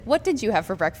What did you have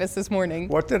for breakfast this morning?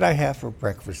 What did I have for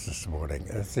breakfast this morning?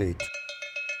 Let's see.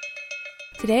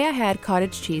 Today I had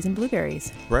cottage cheese and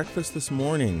blueberries. Breakfast this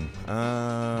morning,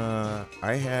 I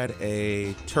had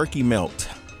a turkey melt.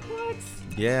 What?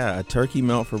 Yeah, a turkey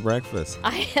melt for breakfast.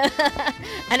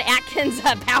 An Atkins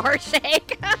power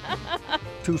shake.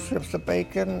 2 strips of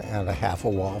bacon and a half a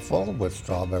waffle with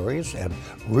strawberries and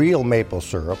real maple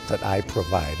syrup that I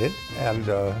provided. And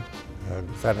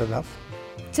is that enough?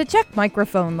 To check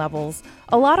microphone levels,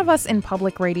 a lot of us in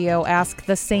public radio ask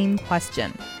the same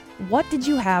question. What did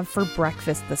you have for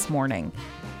breakfast this morning?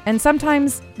 And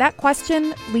sometimes that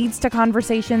question leads to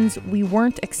conversations we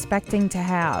weren't expecting to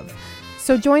have.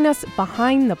 So join us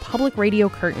behind the public radio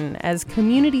curtain as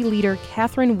community leader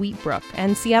Catherine Weatbrook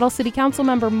and Seattle City Council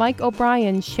member Mike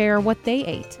O'Brien share what they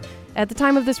ate. At the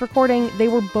time of this recording, they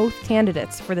were both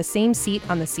candidates for the same seat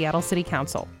on the Seattle City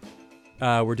Council.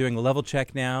 We're doing a level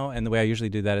check now, and the way I usually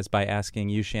do that is by asking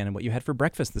you, Shannon, what you had for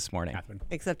breakfast this morning. Catherine.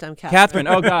 Except I'm Catherine,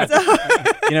 oh, God.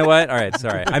 You know what? All right,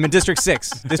 sorry. I'm in District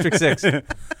 6. District 6.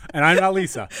 And I'm not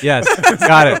Lisa. Yes,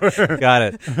 got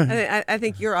it. I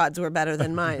think your odds were better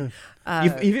than mine.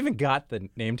 You've even got the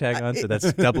name tag on, so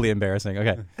that's doubly embarrassing.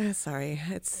 Okay. Sorry.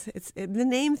 The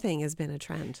name thing has been a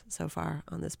trend so far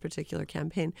on this particular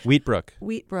campaign.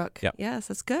 Weatbrook. Yep. Yes,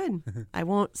 that's good. I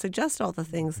won't suggest all the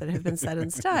things that have been said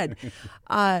instead.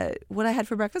 What I had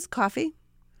for breakfast, coffee.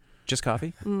 Just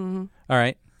coffee? Mm-hmm. All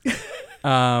right.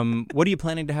 What are you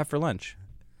planning to have for lunch?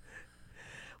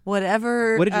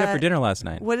 Whatever. What did you have for dinner last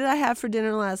night? What did I have for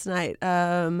dinner last night?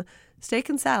 Steak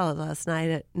and salad last night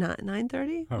at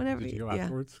 9:30. Whenever. Did you go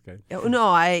afterwards? Okay. No,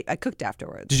 I cooked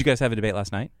afterwards. Did you guys have a debate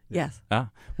last night? Yes.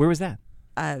 Where was that?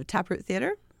 Taproot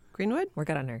Theater, Greenwood. We're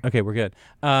good on her. Okay, we're good.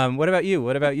 What about you?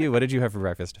 What did you have for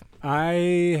breakfast?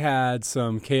 I had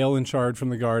some kale and chard from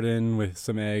the garden with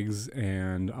some eggs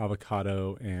and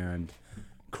avocado and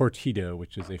cortado,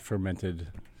 which is a fermented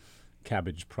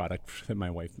cabbage product that my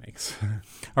wife makes.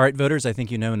 All right, voters, I think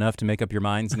you know enough to make up your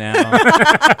minds now.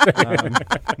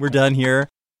 We're done here.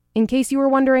 In case you were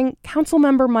wondering,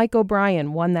 Councilmember Mike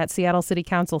O'Brien won that Seattle City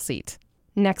Council seat.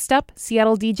 Next up,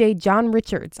 Seattle DJ John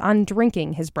Richards on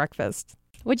drinking his breakfast.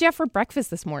 What'd you have for breakfast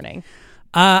this morning?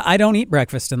 I don't eat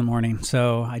breakfast in the morning,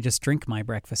 so I just drink my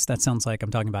breakfast. That sounds like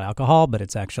I'm talking about alcohol, but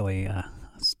it's actually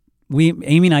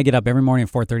Amy and I get up every morning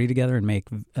at 4:30 together and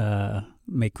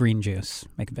make green juice,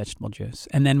 make vegetable juice,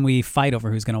 and then we fight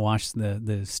over who's going to wash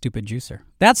the stupid juicer.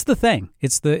 That's the thing.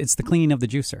 It's the cleaning of the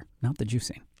juicer, not the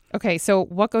juicing. Okay, so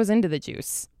what goes into the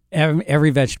juice? Every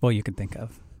vegetable you can think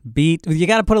of. Beet. You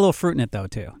got to put a little fruit in it though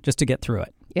too, just to get through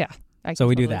it. Yeah. So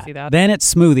we do that. Then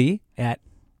it's smoothie at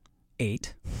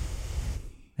 8,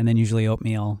 and then usually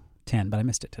oatmeal 10. But I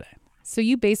missed it today. So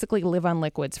you basically live on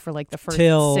liquids for like the first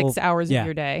 6 hours of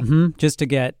your day. Mm-hmm. Just to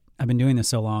get. I've been doing this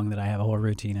so long that I have a whole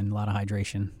routine and a lot of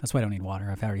hydration. That's why I don't need water.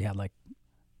 I've already had like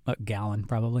a gallon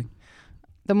probably.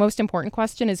 The most important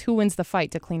question is who wins the fight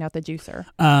to clean out the juicer?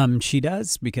 She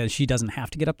does, because she doesn't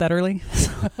have to get up that early.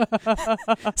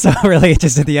 So really,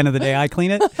 just at the end of the day, I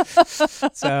clean it.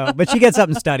 But she gets up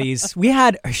and studies.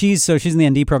 She's in the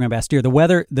ND program Bastyr. The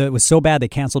weather was so bad they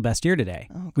canceled Bastyr today,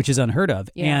 which is unheard of.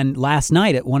 Yeah. And last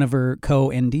night, one of her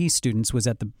co-ND students was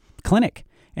at the clinic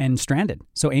and stranded.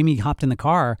 So Amy hopped in the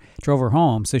car, drove her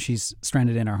home. So she's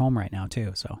stranded in our home right now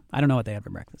too. So I don't know what they had for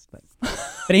breakfast, but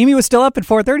Amy was still up at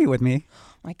 4:30 with me.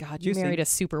 My God, you married a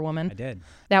superwoman. I did.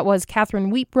 That was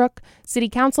Catherine Weatbrook, City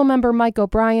Council member Mike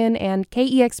O'Brien, and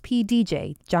KEXP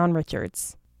DJ John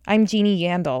Richards. I'm Jeannie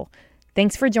Yandel.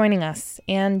 Thanks for joining us,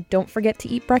 and don't forget to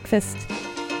eat breakfast.